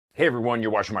Hey everyone, you're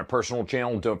watching my personal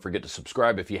channel. Don't forget to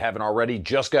subscribe if you haven't already.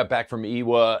 Just got back from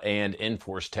IWA and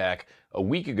Enforce TAC a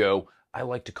week ago. I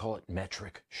like to call it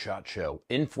Metric SHOT Show.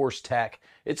 Enforce TAC,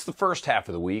 it's the first half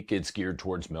of the week. It's geared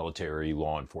towards military,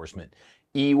 law enforcement.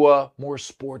 IWA, more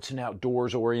sports and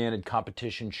outdoors oriented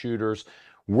competition shooters.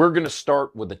 We're going to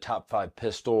start with the top 5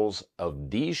 pistols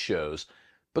of these shows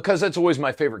because that's always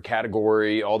my favorite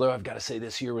category. Although I've got to say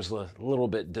this year was a little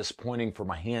bit disappointing for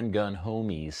my handgun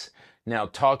homies. Now,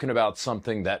 talking about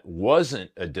something that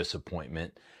wasn't a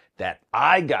disappointment that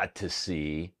I got to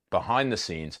see behind the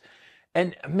scenes,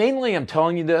 and mainly I'm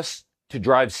telling you this to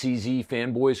drive CZ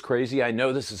fanboys crazy. I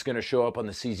know this is going to show up on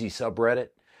the CZ subreddit,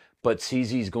 but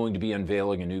CZ is going to be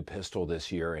unveiling a new pistol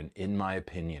this year, and in my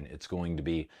opinion, it's going to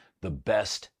be the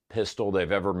best pistol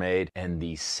they've ever made and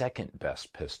the second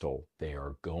best pistol they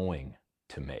are going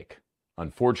to make.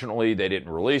 Unfortunately, they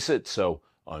didn't release it, so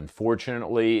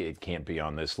unfortunately, it can't be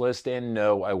on this list, and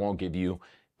no, I won't give you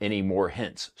any more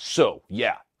hints. So,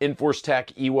 yeah, Enforce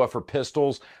TAC IWA for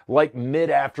pistols, like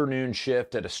mid-afternoon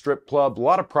shift at a strip club. A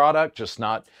lot of product, just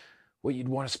not what you'd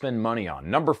want to spend money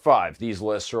on. Number 5, these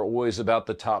lists are always about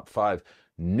the top 5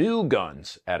 new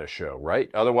guns at a show,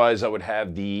 right? Otherwise, I would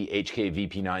have the HK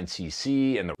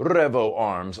VP9cc and the Revo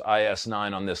Arms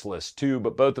IS9 on this list too,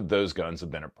 but both of those guns have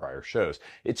been at prior shows.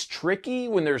 It's tricky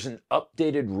when there's an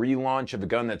updated relaunch of a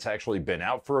gun that's actually been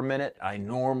out for a minute. I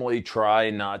normally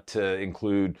try not to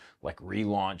include like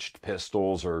relaunched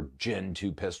pistols or Gen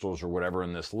 2 pistols or whatever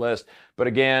in this list, but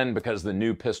again, because the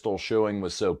new pistol showing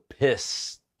was so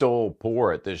pistol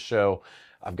poor at this show,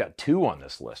 I've got 2 on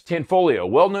this list. Tanfoglio,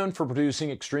 well known for producing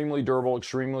extremely durable,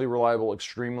 extremely reliable,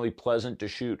 extremely pleasant to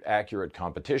shoot, accurate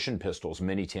competition pistols.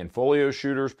 Many Tanfoglio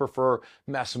shooters prefer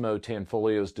Massimo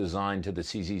Tanfoglio's design to the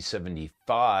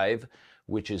CZ75,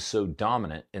 which is so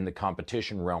dominant in the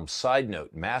competition realm. Side note,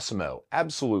 Massimo,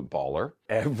 absolute baller.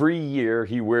 Every year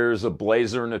he wears a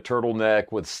blazer and a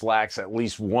turtleneck with slacks at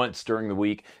least once during the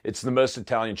week. It's the most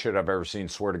Italian shit I've ever seen,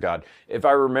 swear to God. If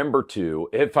I remember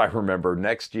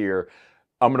next year,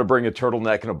 I'm going to bring a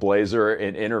turtleneck and a blazer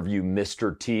and interview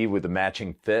Mr. T with the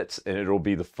matching fits, and it'll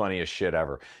be the funniest shit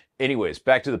ever. Anyways,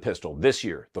 back to the pistol. This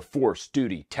year, the Force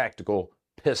Duty Tactical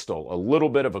Pistol. A little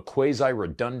bit of a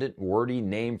quasi-redundant, wordy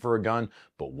name for a gun,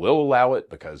 but we'll allow it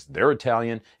because they're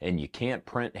Italian and you can't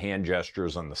print hand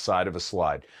gestures on the side of a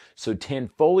slide. So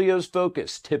Tanfoglio's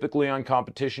focus typically on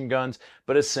competition guns,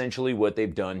 but essentially what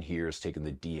they've done here is taken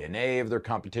the DNA of their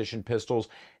competition pistols,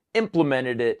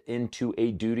 implemented it into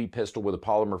a duty pistol with a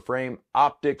polymer frame,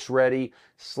 optics ready,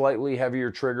 slightly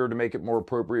heavier trigger to make it more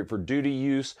appropriate for duty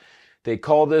use. They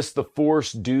call this the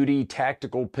Force Duty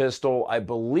Tactical Pistol. I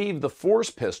believe the Force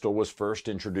pistol was first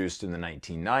introduced in the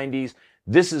 1990s.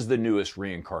 This is the newest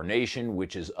reincarnation,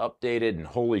 which is updated, and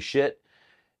holy shit,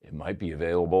 it might be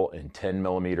available in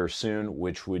 10mm soon,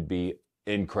 which would be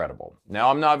incredible.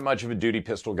 Now, I'm not much of a duty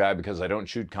pistol guy because I don't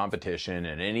shoot competition,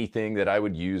 and anything that I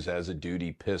would use as a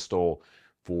duty pistol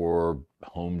for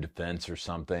home defense or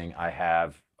something, I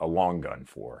have a long gun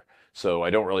for. So I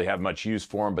don't really have much use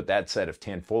for them. But that said, if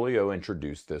Tanfoglio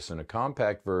introduced this in a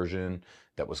compact version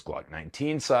that was Glock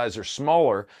 19 size or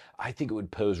smaller, I think it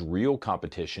would pose real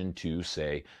competition to,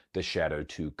 say, the Shadow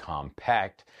 2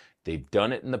 Compact. They've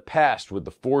done it in the past with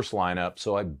the Force lineup,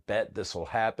 so I bet this will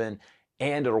happen.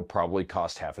 And it'll probably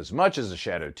cost half as much as a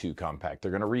Shadow 2 Compact.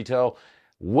 They're going to retail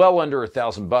well under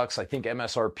 $1,000. I think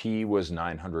MSRP was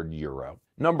 €900.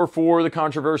 Number 4, the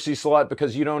controversy slot,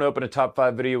 because you don't open a top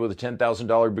 5 video with a $10,000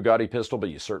 Bugatti pistol,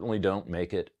 but you certainly don't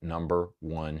make it number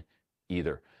 1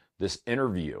 either. This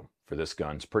interview for this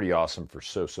gun's pretty awesome for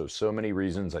so many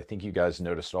reasons. I think you guys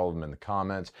noticed all of them in the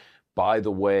comments. By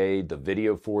the way, the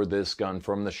video for this gun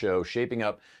from the show shaping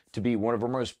up to be one of our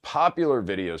most popular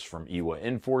videos from IWA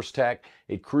Enforce TAC.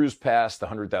 It cruised past the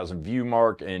 100,000 view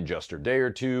mark in just a day or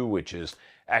two, which is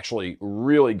actually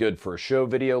really good for a show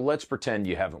video. Let's pretend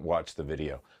you haven't watched the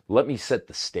video. Let me set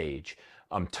the stage.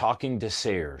 I'm talking to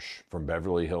Serge from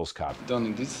Beverly Hills Cop.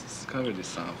 Donnie, this is really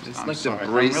soft. It's like sorry.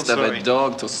 the breast of a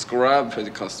dog to scrub for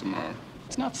the customer.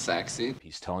 It's not sexy.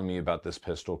 He's telling me about this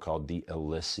pistol called the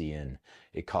Elysian.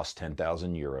 It costs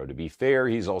 €10,000. To be fair,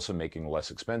 he's also making a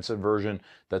less expensive version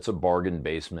that's a bargain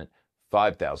basement,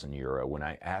 €5,000. When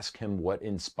I asked him what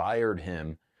inspired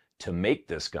him to make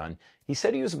this gun, he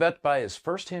said he was about to buy his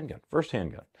first handgun,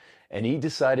 and he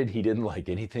decided he didn't like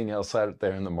anything else out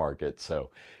there in the market, so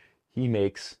he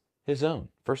makes his own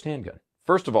first handgun.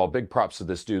 First of all, big props to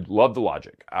this dude. Love the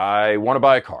logic. I want to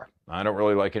buy a car. I don't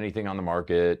really like anything on the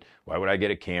market. Why would I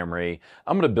get a Camry?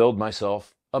 I'm going to build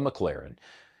myself a McLaren.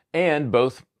 And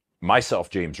both Myself,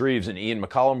 James Reeves, and Ian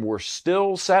McCollum were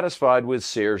still satisfied with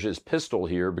Serge's pistol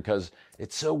here because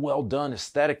it's so well done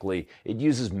aesthetically. It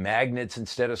uses magnets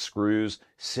instead of screws.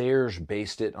 Serge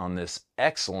based it on this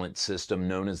excellent system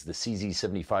known as the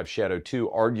CZ75 Shadow 2,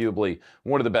 arguably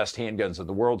one of the best handguns of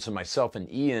the world. So myself and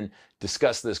Ian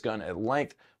discussed this gun at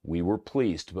length. We were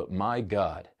pleased, but my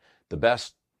God, the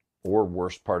best or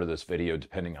worst part of this video,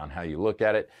 depending on how you look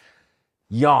at it,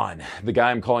 Jan, the guy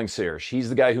I'm calling Serge, he's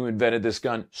the guy who invented this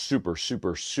gun. Super,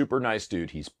 super, super nice dude.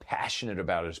 He's passionate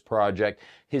about his project.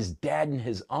 His dad and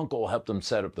his uncle helped him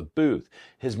set up the booth.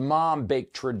 His mom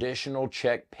baked traditional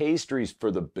Czech pastries for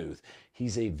the booth.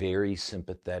 He's a very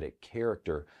sympathetic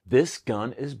character. This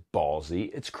gun is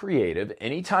ballsy. It's creative.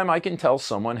 Anytime I can tell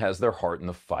someone has their heart in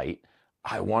the fight,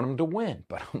 I want him to win.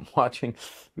 But I'm watching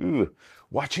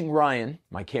Ryan,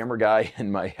 my camera guy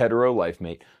and my hetero life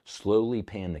mate, slowly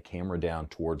pan the camera down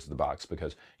towards the box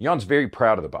because Jan's very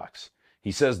proud of the box.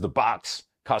 He says the box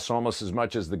costs almost as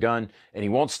much as the gun, and he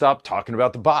won't stop talking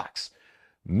about the box.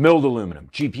 Milled aluminum,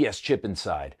 GPS chip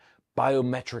inside,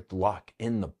 biometric lock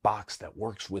in the box that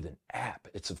works with an app.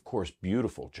 It's of course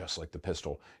beautiful, just like the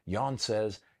pistol. Jan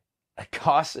says it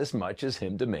costs as much as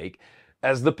him to make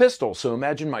as the pistol. So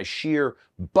imagine my sheer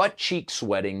butt cheek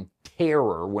sweating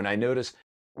terror when I notice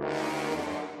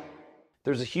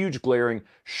there's a huge glaring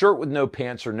shirt with no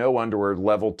pants or no underwear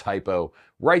level typo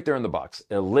right there in the box.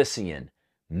 Elysian,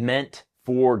 meant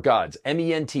for gods.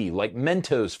 M-E-N-T, like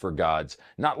Mentos for gods,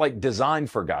 not like designed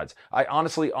for gods. I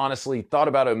honestly thought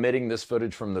about omitting this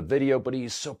footage from the video, but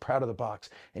he's so proud of the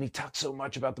box and he talks so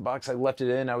much about the box. I left it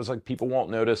in. I was like, people won't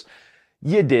notice.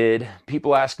 You did.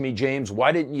 People ask me, James,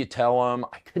 why didn't you tell them?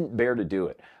 I couldn't bear to do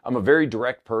it. I'm a very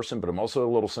direct person, but I'm also a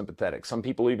little sympathetic. Some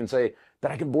people even say that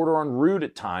I can border on rude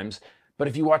at times, but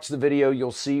if you watch the video,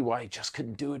 you'll see why I just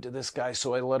couldn't do it to this guy,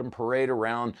 so I let him parade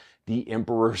around the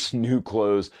Emperor's new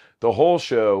clothes the whole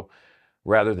show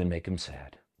rather than make him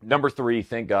sad. Number 3,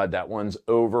 thank God that one's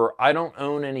over. I don't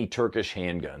own any Turkish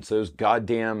handguns. Those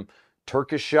goddamn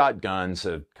Turkish shotguns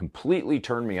have completely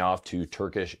turned me off to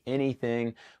Turkish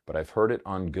anything, but I've heard it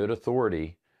on good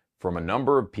authority from a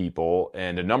number of people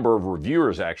and a number of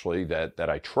reviewers actually that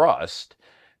I trust,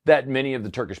 that many of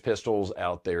the Turkish pistols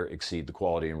out there exceed the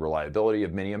quality and reliability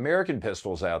of many American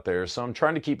pistols out there. So I'm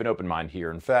trying to keep an open mind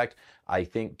here. In fact, I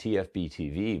think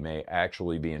TFBTV may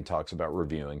actually be in talks about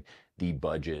reviewing the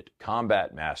budget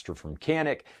Combat Master from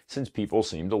Candid, since people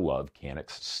seem to love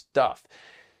Candid's stuff.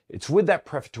 It's with that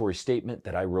prefatory statement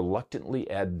that I reluctantly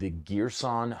add the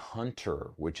Gearson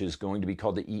Hunter, which is going to be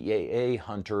called the EAA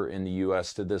Hunter in the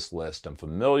US, to this list. I'm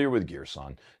familiar with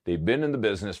Gearson. They've been in the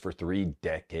business for 3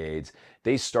 decades.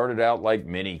 They started out like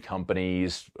many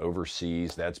companies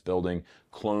overseas that's building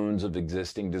clones of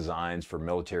existing designs for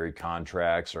military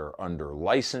contracts or under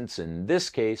license. In this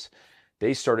case,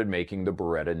 they started making the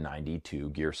Beretta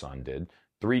 92, Gearson did,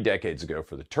 3 decades ago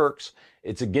for the Turks.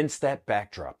 It's against that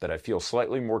backdrop that I feel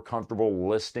slightly more comfortable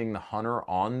listing the Hunter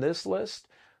on this list.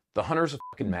 The Hunter's a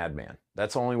fucking madman.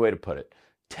 That's the only way to put it.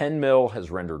 10 mil has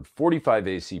rendered 45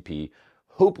 ACP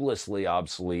hopelessly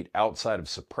obsolete outside of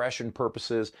suppression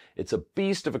purposes. It's a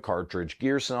beast of a cartridge.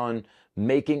 Gearson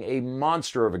making a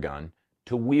monster of a gun.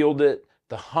 To wield it,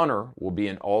 the Hunter will be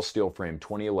an all-steel frame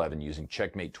 2011 using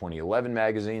Checkmate 2011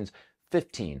 magazines,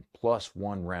 15 plus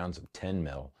 1 rounds of 10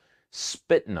 mil.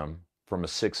 Spitting them from a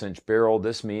 6-inch barrel.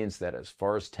 This means that as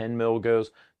far as 10 mil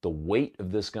goes, the weight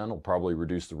of this gun will probably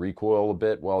reduce the recoil a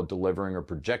bit while delivering a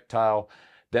projectile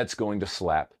that's going to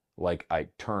slap like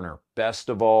Ike Turner. Best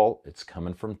of all, it's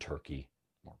coming from Turkey.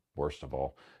 Or worst of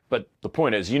all. But the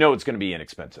point is, you know it's going to be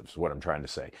inexpensive, is what I'm trying to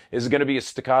say. Is it going to be a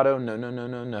staccato?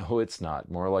 No, it's not.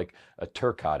 More like a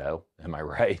turcado. Am I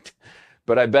right?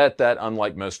 But I bet that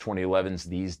unlike most 2011s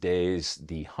these days,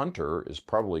 the Hunter is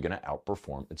probably going to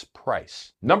outperform its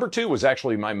price. Number 2 was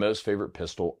actually my most favorite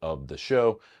pistol of the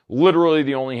show. Literally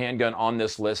the only handgun on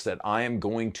this list that I am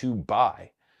going to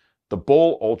buy. The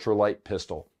Bull Ultralight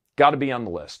pistol. Got to be on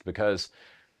the list because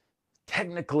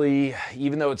technically,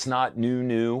 even though it's not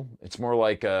new, it's more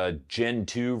like a Gen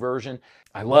 2 version.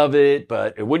 I love it,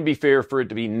 but it wouldn't be fair for it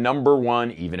to be number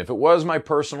 1, even if it was my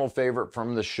personal favorite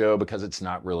from the show, because it's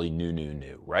not really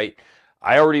new, right?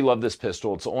 I already love this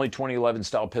pistol. It's the only 2011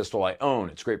 style pistol I own.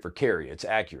 It's great for carry. It's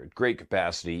accurate, great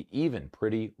capacity, even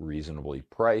pretty reasonably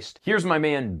priced. Here's my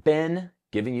man, Ben,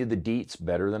 giving you the deets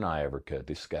better than I ever could.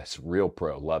 This guy's real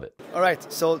pro. Love it. All right,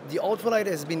 so the Ultralight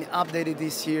has been updated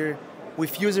this year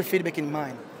with user feedback in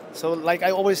mind. So like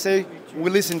I always say, we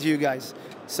listen to you guys.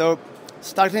 So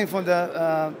starting from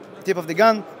the tip of the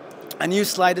gun, a new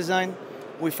slide design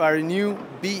with our new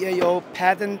BAO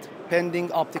patent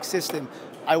pending optic system.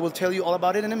 I will tell you all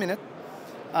about it in a minute.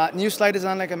 New slide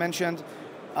design, like I mentioned.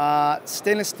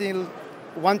 Stainless steel,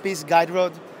 one-piece guide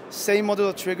rod. Same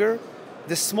modular trigger.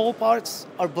 The small parts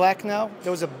are black now.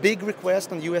 There was a big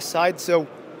request on the US side, so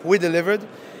we delivered.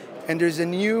 And there's a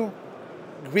new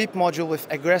grip module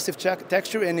with aggressive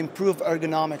texture and improved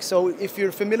ergonomics. So if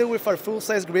you're familiar with our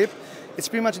full-size grip, it's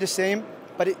pretty much the same,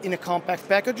 but in a compact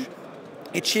package.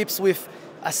 It ships with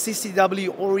a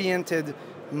CCW-oriented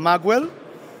magwell,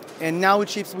 and now it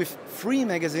ships with 3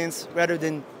 magazines rather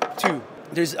than 2.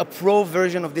 There's a pro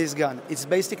version of this gun. It's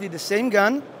basically the same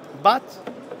gun, but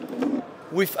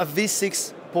with a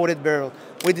V6 ported barrel.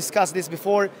 We discussed this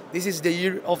before. This is the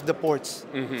year of the ports.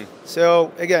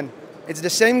 So again, it's the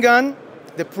same gun.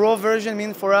 The pro version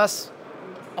means for us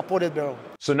a ported barrel.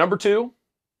 So number 2,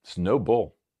 it's no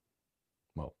bull.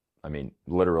 Well, I mean,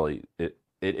 literally, it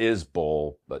is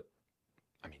bull, but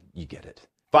I mean, you get it.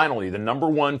 Finally, the number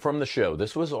 1 from the show.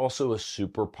 This was also a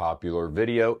super popular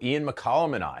video. Ian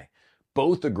McCollum and I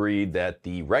both agreed that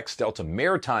the Rex Delta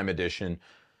Maritime Edition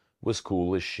was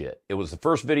cool as shit. It was the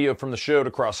first video from the show to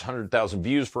cross 100,000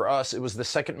 views for us. It was the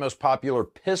second most popular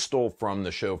pistol from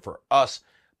the show for us,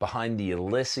 behind the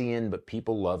Elysian, but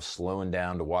people love slowing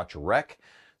down to watch a wreck.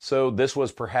 So this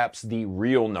was perhaps the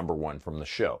real number 1 from the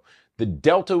show. The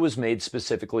Delta was made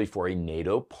specifically for a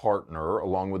NATO partner,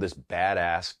 along with this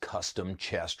badass custom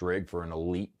chest rig for an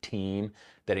elite team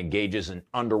that engages in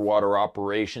underwater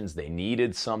operations. They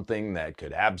needed something that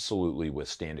could absolutely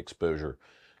withstand exposure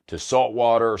to salt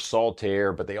water, salt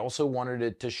air, but they also wanted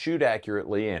it to shoot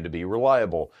accurately and to be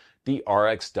reliable. The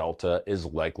RX Delta is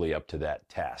likely up to that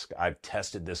task. I've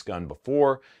tested this gun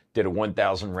before, did a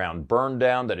 1,000 round burn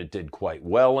down that it did quite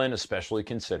well in, especially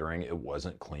considering it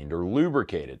wasn't cleaned or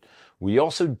lubricated. We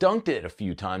also dunked it a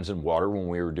few times in water when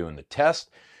we were doing the test.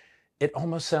 It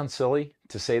almost sounds silly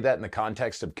to say that in the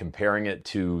context of comparing it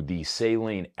to the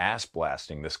saline ass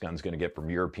blasting this gun's going to get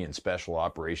from European Special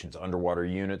Operations underwater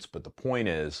units, but the point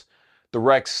is, the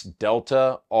Rex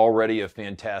Delta, already a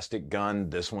fantastic gun.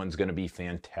 This one's going to be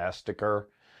fantasticer.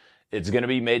 It's going to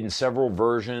be made in several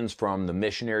versions, from the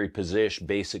missionary position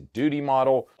basic duty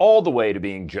model all the way to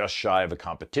being just shy of a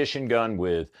competition gun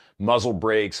with muzzle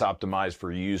brakes optimized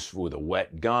for use with a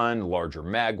wet gun, larger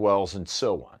magwells, and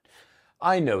so on.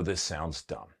 I know this sounds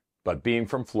dumb, but being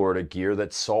from Florida, gear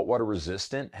that's saltwater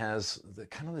resistant has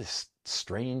kind of this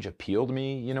strange appeal to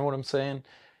me, you know what I'm saying?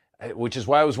 Which is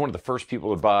why I was one of the first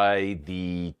people to buy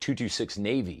the 226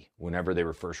 Navy whenever they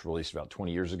were first released about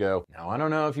 20 years ago. Now, I don't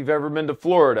know if you've ever been to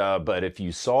Florida, but if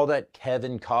you saw that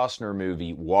Kevin Costner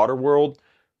movie, Waterworld,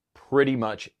 pretty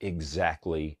much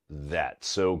exactly that.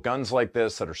 So guns like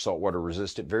this that are saltwater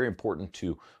resistant, very important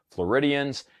to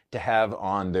Floridians to have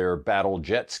on their battle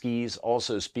jet skis.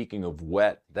 Also, speaking of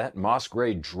wet, that moss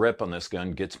gray drip on this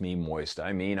gun gets me moist.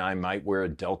 I mean, I might wear a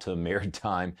Delta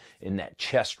Maritime in that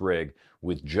chest rig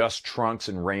with just trunks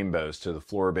and rainbows to the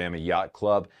Floribama Yacht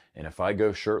Club, and if I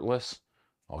go shirtless,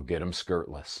 I'll get them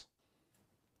skirtless.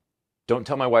 Don't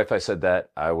tell my wife I said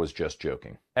that. I was just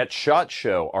joking. At SHOT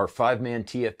Show, our 5-man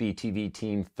TFBTV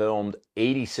team filmed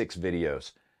 86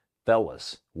 videos.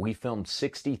 Fellas, we filmed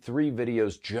 63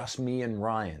 videos, just me and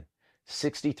Ryan.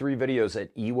 63 videos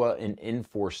at IWA and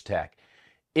Enforce Tech.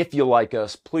 If you like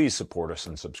us, please support us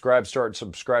on Subscribestar at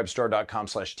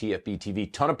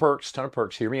subscribestar.com/TFBTV. Ton of perks,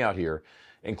 hear me out here,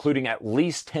 including at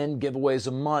least 10 giveaways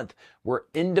a month. We're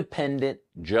independent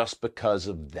just because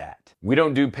of that. We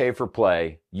don't do pay for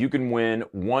play. You can win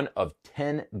one of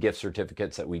 10 gift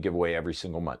certificates that we give away every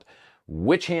single month.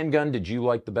 Which handgun did you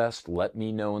like the best? Let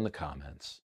me know in the comments.